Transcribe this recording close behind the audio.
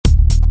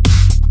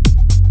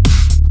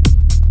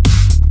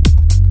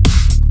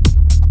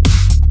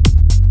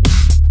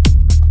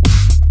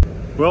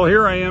Well,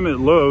 here I am at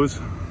Lowe's.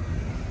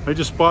 I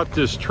just bought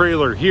this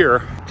trailer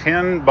here,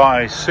 10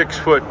 by 6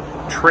 foot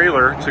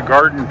trailer. It's a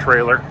garden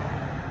trailer,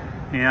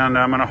 and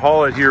I'm gonna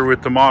haul it here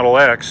with the Model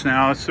X.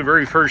 Now, it's the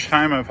very first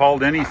time I've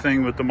hauled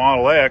anything with the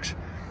Model X,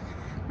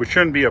 which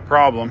shouldn't be a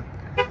problem.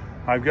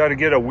 I've got to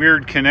get a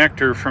weird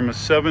connector from a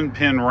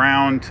 7-pin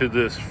round to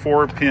this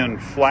 4-pin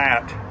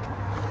flat.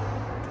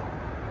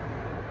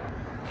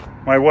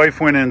 My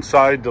wife went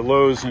inside to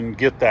Lowe's and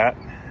get that.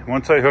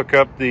 Once I hook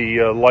up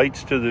the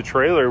lights to the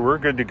trailer, we're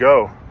good to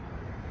go.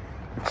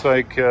 Looks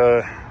like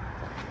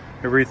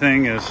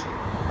everything is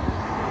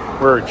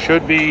where it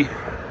should be.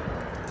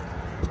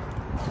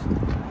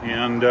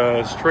 And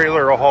this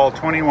trailer will haul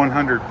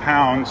 2,100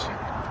 pounds.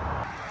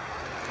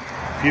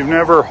 If you've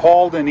never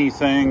hauled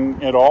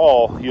anything at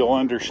all, you'll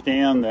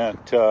understand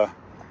that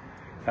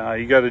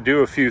you got to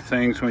do a few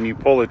things when you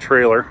pull a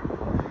trailer.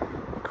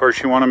 Of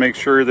course, you want to make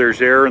sure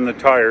there's air in the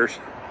tires.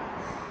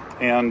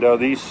 And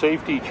these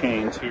safety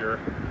chains here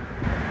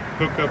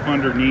hook up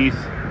underneath,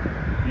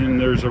 and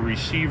there's a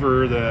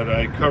receiver that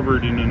I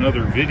covered in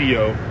another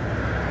video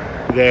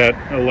that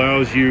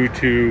allows you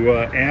to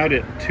add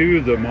it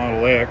to the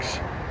Model X,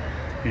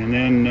 and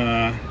then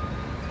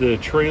the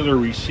trailer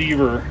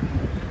receiver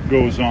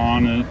goes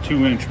on, a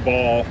 2-inch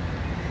ball,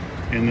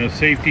 and the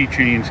safety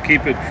chains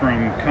keep it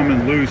from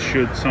coming loose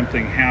should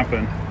something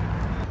happen.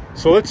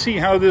 So let's see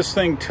how this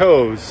thing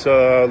tows.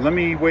 Let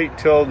me wait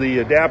till the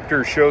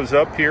adapter shows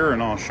up here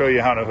and I'll show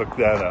you how to hook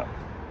that up.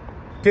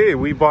 Okay,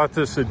 we bought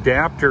this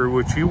adapter,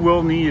 which you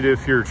will need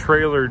if your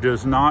trailer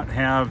does not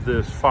have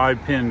this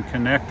 5-pin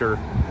connector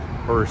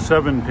or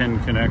 7-pin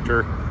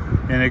connector,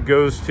 and it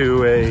goes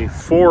to a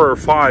 4 or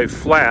 5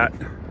 flat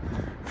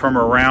from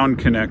a round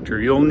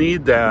connector. You'll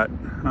need that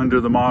under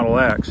the Model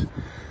X.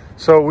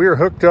 So we're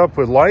hooked up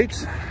with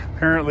lights.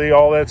 Apparently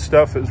all that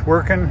stuff is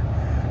working.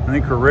 I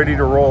think we're ready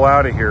to roll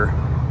out of here.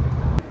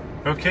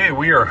 Okay,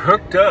 we are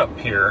hooked up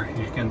here.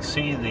 You can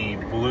see the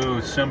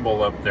blue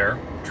symbol up there.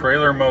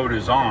 Trailer mode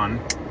is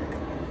on,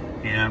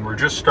 and we're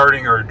just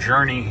starting our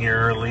journey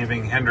here,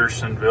 leaving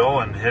Hendersonville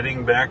and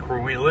heading back where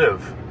we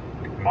live,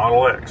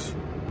 Model X.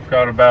 We've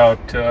got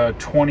about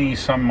 20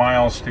 some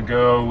miles to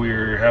go. We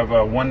have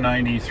a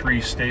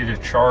 193 state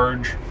of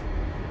charge.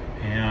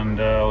 And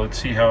let's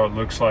see how it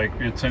looks like.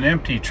 It's an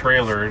empty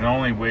trailer. It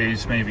only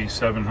weighs maybe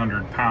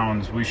 700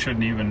 pounds. We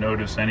shouldn't even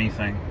notice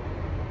anything.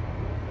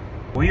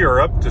 We are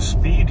up to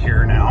speed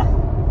here now.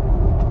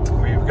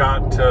 We've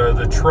got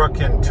the truck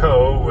in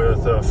tow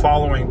with a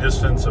following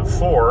distance of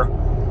 4.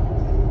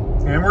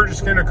 And we're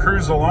just going to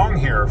cruise along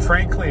here.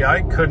 Frankly,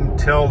 I couldn't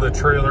tell the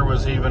trailer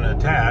was even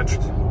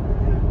attached.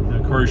 And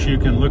of course, you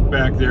can look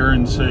back there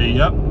and say,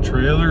 yep,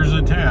 trailer's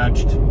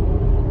attached.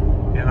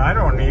 And I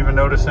don't even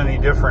notice any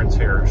difference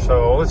here.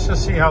 So let's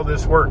just see how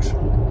this works.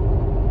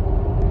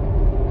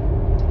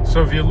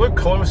 So if you look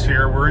close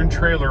here, we're in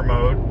trailer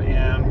mode,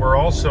 and we're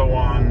also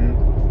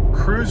on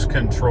cruise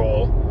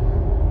control.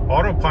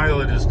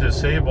 Autopilot is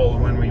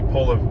disabled when we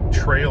pull a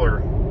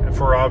trailer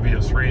for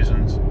obvious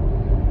reasons.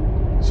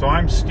 So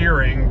I'm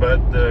steering,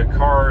 but the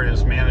car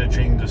is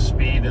managing the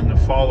speed in the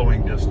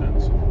following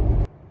distance.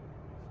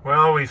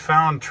 Well, we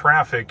found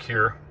traffic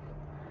here.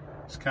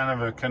 It's kind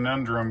of a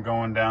conundrum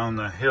going down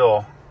the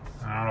hill.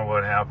 I don't know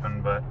what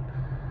happened, but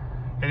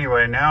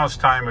anyway, now's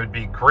time. Would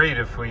be great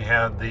if we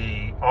had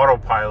the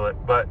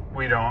autopilot, but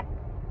we don't.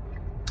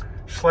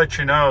 Just to let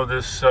you know,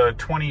 this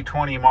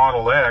 2020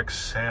 Model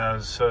X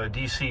has a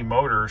DC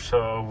motor,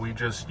 so we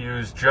just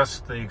use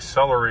just the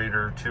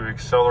accelerator to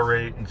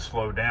accelerate and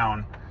slow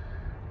down.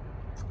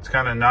 It's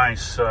kind of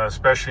nice,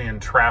 especially in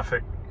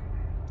traffic.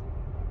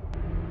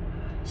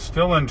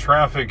 Still in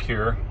traffic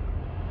here.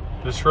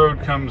 This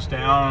road comes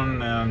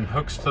down and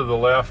hooks to the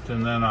left,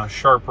 and then a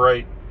sharp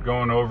right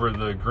going over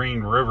the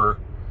Green River.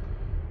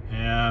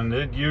 And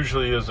it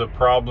usually is a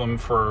problem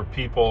for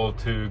people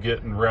to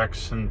get in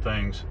wrecks and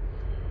things.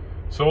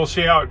 So we'll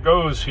see how it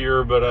goes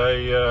here, but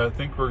I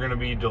think we're going to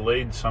be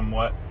delayed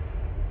somewhat.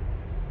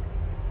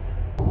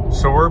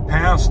 So we're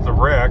past the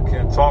wreck.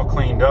 It's all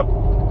cleaned up.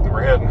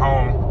 We're heading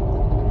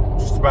home.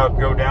 Just about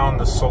to go down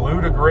the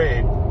Saluda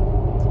grade.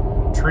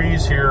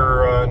 Trees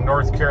here,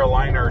 North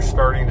Carolina, are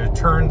starting to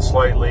turn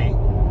slightly.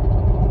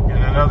 In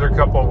another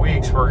couple of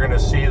weeks, we're going to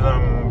see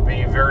them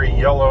be very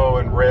yellow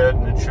and red,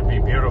 and it should be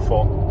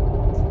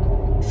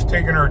beautiful. Just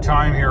taking our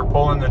time here,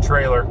 pulling the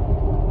trailer.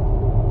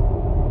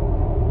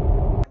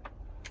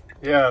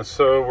 Yeah,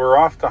 so we're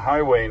off the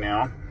highway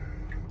now,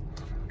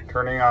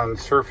 turning on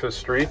surface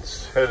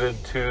streets, headed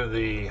to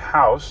the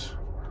house,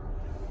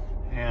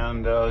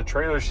 and the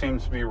trailer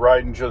seems to be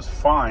riding just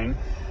fine.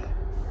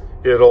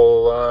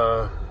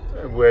 It'll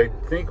I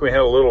think we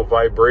had a little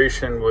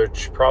vibration,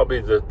 which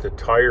probably that the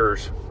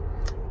tires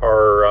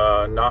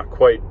are not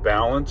quite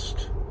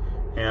balanced,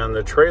 and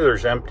the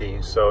trailer's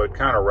empty, so it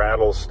kind of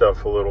rattles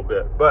stuff a little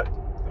bit. But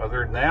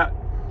other than that,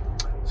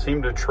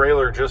 seemed to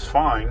trailer just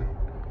fine.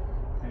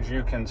 As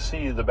you can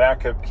see, the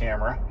backup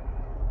camera,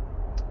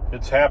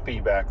 it's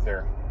happy back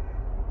there.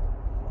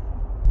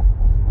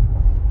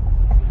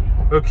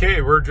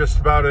 Okay, we're just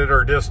about at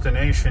our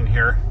destination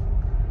here.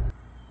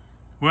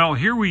 Well,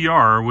 here we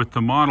are with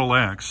the Model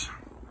X.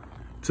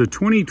 It's a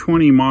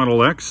 2020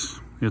 Model X.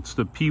 It's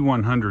the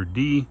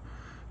P100D.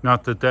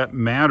 Not that that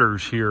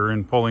matters here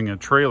in pulling a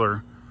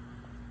trailer,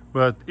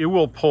 but it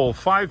will pull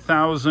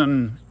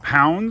 5,000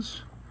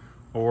 pounds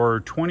or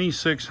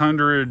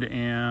 2,600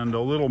 and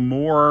a little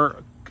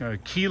more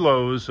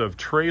kilos of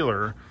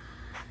trailer.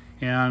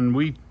 And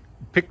we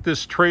picked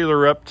this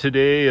trailer up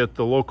today at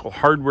the local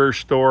hardware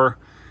store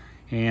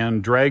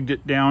and dragged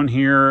it down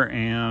here,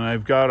 and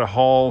I've got to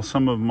haul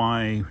some of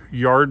my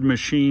yard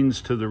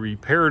machines to the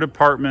repair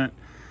department,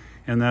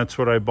 and that's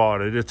what I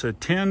bought it. It's a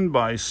 10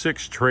 by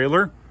 6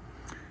 trailer.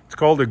 It's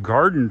called a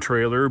garden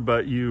trailer,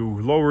 but you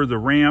lower the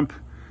ramp,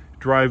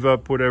 drive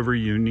up whatever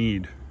you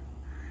need.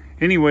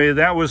 Anyway,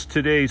 that was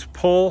today's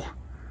pull.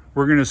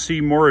 We're going to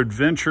see more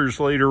adventures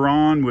later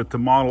on with the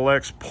Model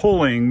X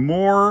pulling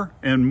more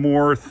and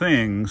more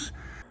things.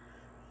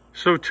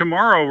 So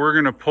tomorrow we're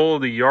going to pull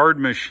the yard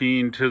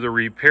machine to the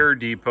repair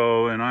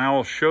depot, and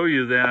I'll show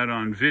you that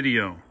on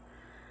video.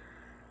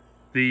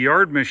 The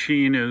yard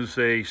machine is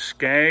a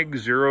Skag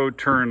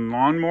zero-turn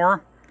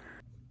lawnmower.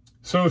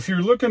 So if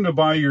you're looking to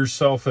buy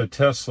yourself a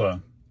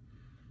Tesla,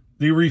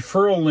 the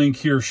referral link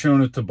here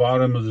shown at the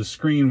bottom of the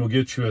screen will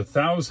get you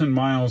 1,000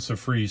 miles of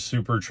free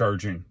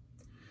supercharging.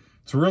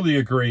 It's really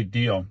a great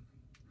deal.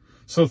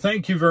 So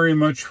thank you very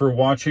much for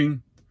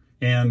watching,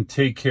 and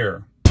take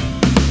care.